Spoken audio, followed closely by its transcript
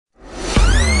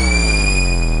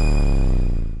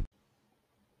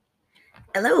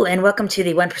Hello, and welcome to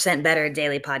the 1% Better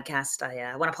Daily Podcast.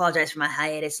 I want to apologize for my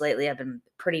hiatus lately. I've been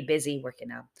pretty busy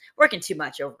working too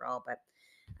much overall, but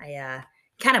I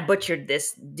kind of butchered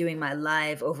this doing my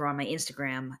live over on my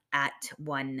Instagram at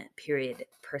 1%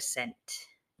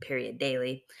 period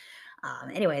daily.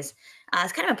 It's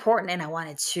kind of important, and I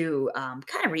wanted to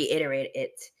kind of reiterate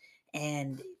it.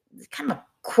 And kind of a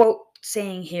quote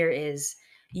saying here is,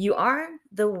 "You are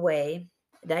the way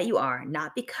that you are,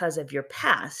 not because of your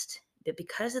past, but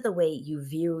because of the way you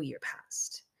view your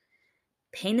past.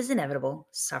 Pain is inevitable,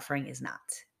 suffering is not."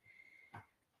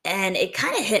 And it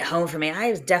kind of hit home for me.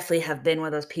 I definitely have been one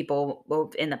of those people,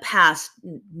 well, in the past,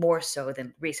 more so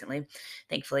than recently,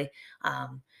 thankfully,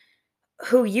 um,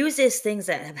 who uses things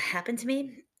that have happened to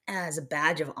me as a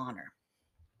badge of honor.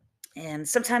 And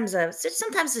sometimes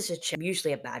it's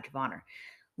usually a badge of honor.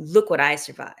 Look what I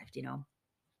survived.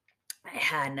 I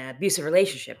had an abusive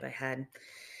relationship. I had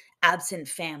absent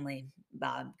family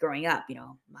growing up.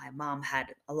 My mom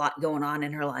had a lot going on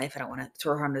in her life. I don't want to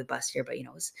throw her under the bus here, but it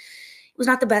was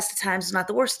not the best of times, it's not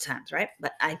the worst of times, right?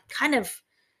 But I kind of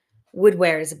would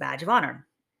wear it as a badge of honor.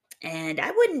 And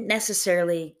I wouldn't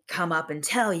necessarily come up and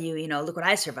tell you, look what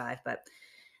I survived. But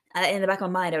in the back of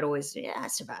my mind, I'd always, yeah, I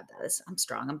survived that. I'm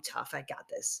strong. I'm tough. I got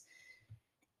this.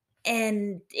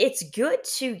 And it's good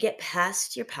to get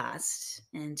past your past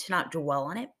and to not dwell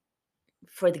on it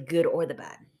for the good or the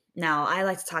bad. Now, I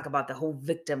like to talk about the whole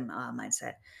victim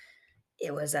mindset.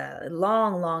 It was a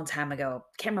long, long time ago.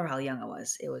 Can't remember how young I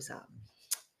was. It was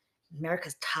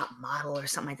America's Top Model or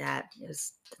something like that. I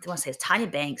want to say it's Tanya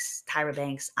Banks, Tyra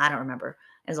Banks. I don't remember.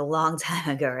 It was a long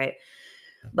time ago, right?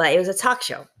 But it was a talk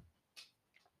show.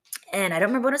 And I don't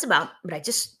remember what it's about, but I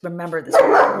just remember this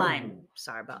one line.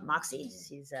 Sorry about Moxie.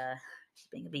 She's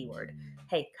being a B word.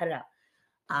 Hey, cut it out.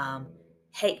 Um,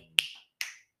 hey,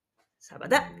 sorry about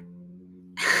that.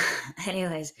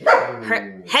 Anyways,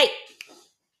 hey,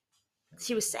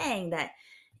 she was saying that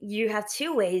you have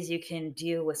two ways you can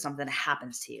deal with something that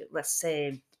happens to you. Let's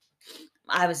say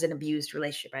I was in an abused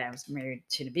relationship, right? I was married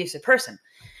to an abusive person.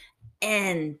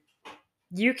 And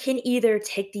you can either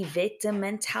take the victim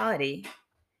mentality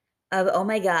of, oh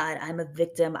my God, I'm a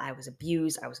victim. I was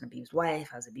abused. I was an abused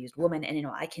wife. I was an abused woman. And,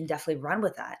 I can definitely run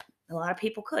with that. A lot of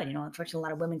people could, unfortunately, a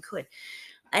lot of women could.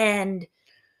 And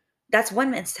that's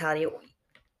one mentality.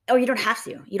 Oh, you don't have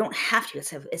to. You don't have to.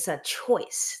 It's a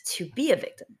choice to be a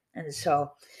victim. And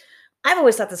so I've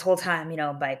always thought this whole time,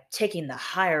 by taking the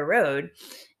higher road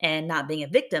and not being a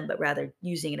victim, but rather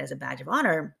using it as a badge of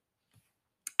honor,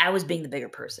 I was being the bigger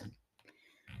person.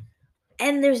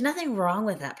 And there's nothing wrong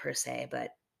with that per se,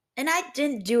 and I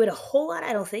didn't do it a whole lot,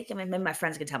 I don't think. I mean, maybe my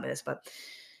friends can tell me this, but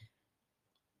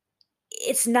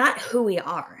it's not who we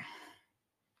are.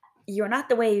 You're not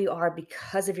the way you are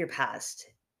because of your past,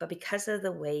 but because of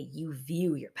the way you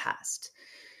view your past.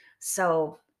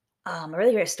 So, a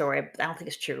really great story. I don't think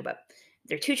it's true, but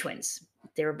they're two twins.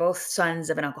 They were both sons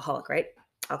of an alcoholic, right?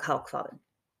 Alcoholic father.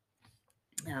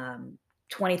 Um,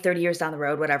 20, 30 years down the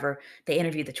road, whatever, they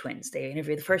interviewed the twins. They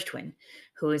interviewed the first twin,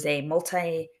 who is a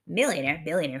multi-millionaire,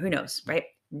 billionaire, who knows, right?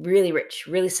 Really rich,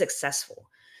 really successful.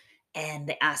 And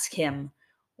they ask him,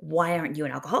 "Why aren't you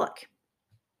an alcoholic?"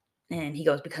 And he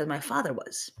goes, "Because my father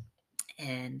was."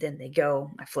 And then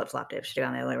I flip flopped it, I should have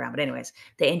gone the other way around. But, anyways,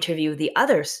 they interview the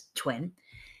other twin,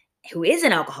 who is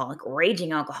an alcoholic,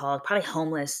 raging alcoholic, probably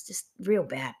homeless, just real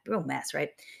bad, real mess, right?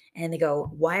 And they go,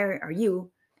 "Why are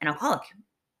you an alcoholic?"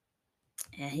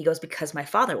 And he goes, "Because my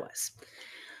father was."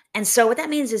 And so what that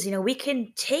means is, we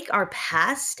can take our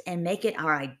past and make it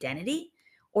our identity,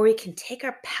 or we can take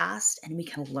our past and we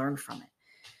can learn from it.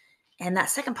 And that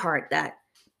second part, that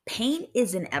pain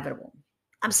is inevitable.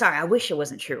 I'm sorry, I wish it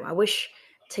wasn't true. I wish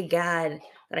to God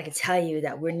that I could tell you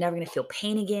that we're never going to feel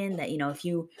pain again, that, if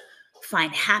you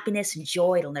find happiness and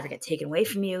joy, it'll never get taken away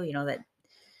from you, that,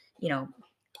 you know,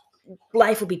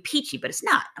 life will be peachy, but it's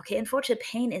not. Okay. Unfortunately,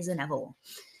 pain is inevitable.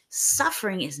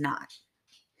 Suffering is not.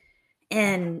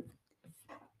 And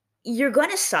you're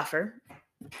going to suffer,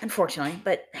 unfortunately,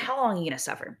 but how long are you going to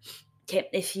suffer? Okay,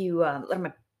 if you, a lot of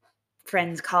my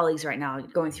friends, colleagues right now are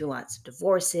going through lots of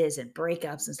divorces and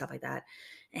breakups and stuff like that,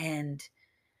 and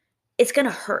it's going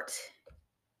to hurt.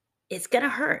 It's going to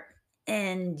hurt.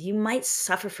 And you might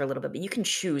suffer for a little bit, but you can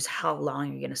choose how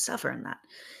long you're going to suffer in that.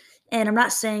 And I'm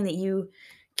not saying that you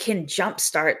can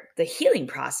jumpstart the healing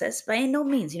process by no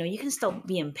means. You can still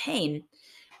be in pain,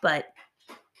 but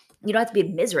you don't have to be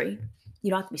in misery. You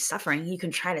don't have to be suffering. You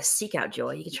can try to seek out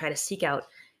joy. You can try to seek out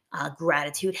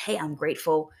gratitude. Hey, I'm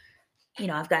grateful.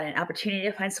 I've got an opportunity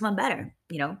to find someone better.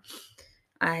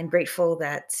 I'm grateful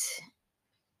that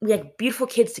we had beautiful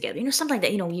kids together, something like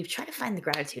that. You try to find the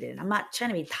gratitude in it. I'm not trying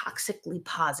to be toxically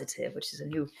positive, which is a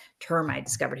new term I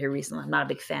discovered here recently. I'm not a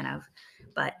big fan of,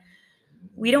 but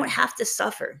we don't have to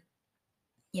suffer.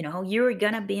 You're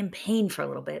going to be in pain for a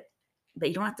little bit, but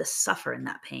you don't have to suffer in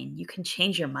that pain. You can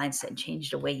change your mindset and change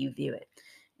the way you view it.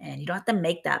 And you don't have to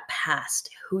make that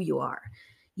past who you are.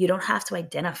 You don't have to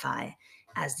identify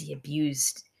as the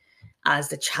abused, as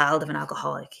the child of an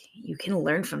alcoholic. You can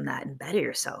learn from that and better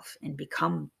yourself and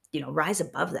become, rise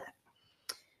above that.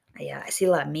 I see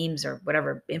a lot of memes or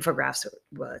whatever infographics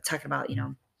talking about,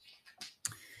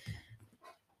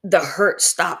 the hurt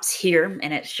stops here,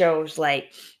 and it shows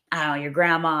like, I don't know, your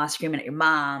grandma screaming at your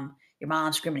mom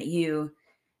screaming at you,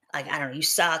 like, I don't know, you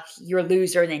suck, you're a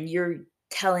loser, and then you're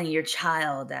telling your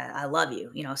child that I love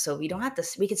you, so we don't have to,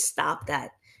 we could stop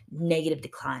that negative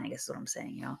decline, I guess is what I'm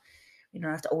saying, we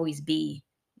don't have to always be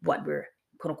what we're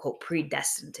quote unquote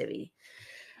predestined to be.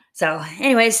 So,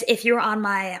 anyways, if you were on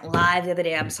my live the other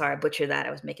day, I'm sorry I butchered that.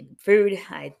 I was making food.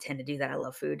 I tend to do that. I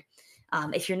love food.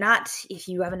 If you're not, if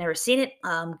you haven't ever seen it,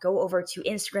 go over to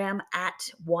Instagram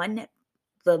at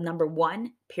the number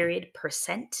one period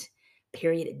percent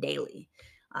period daily.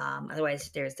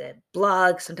 Otherwise, there's the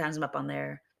blog. Sometimes I'm up on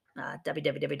there,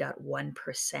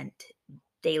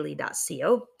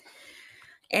 www.1percentdaily.co.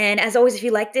 And as always, if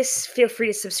you like this, feel free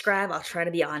to subscribe. I'll try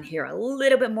to be on here a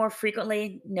little bit more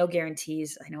frequently. No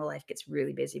guarantees. I know life gets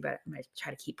really busy, but I'm going to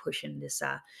try to keep pushing this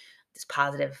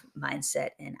positive mindset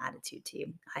and attitude to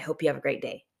you. I hope you have a great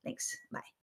day. Thanks. Bye.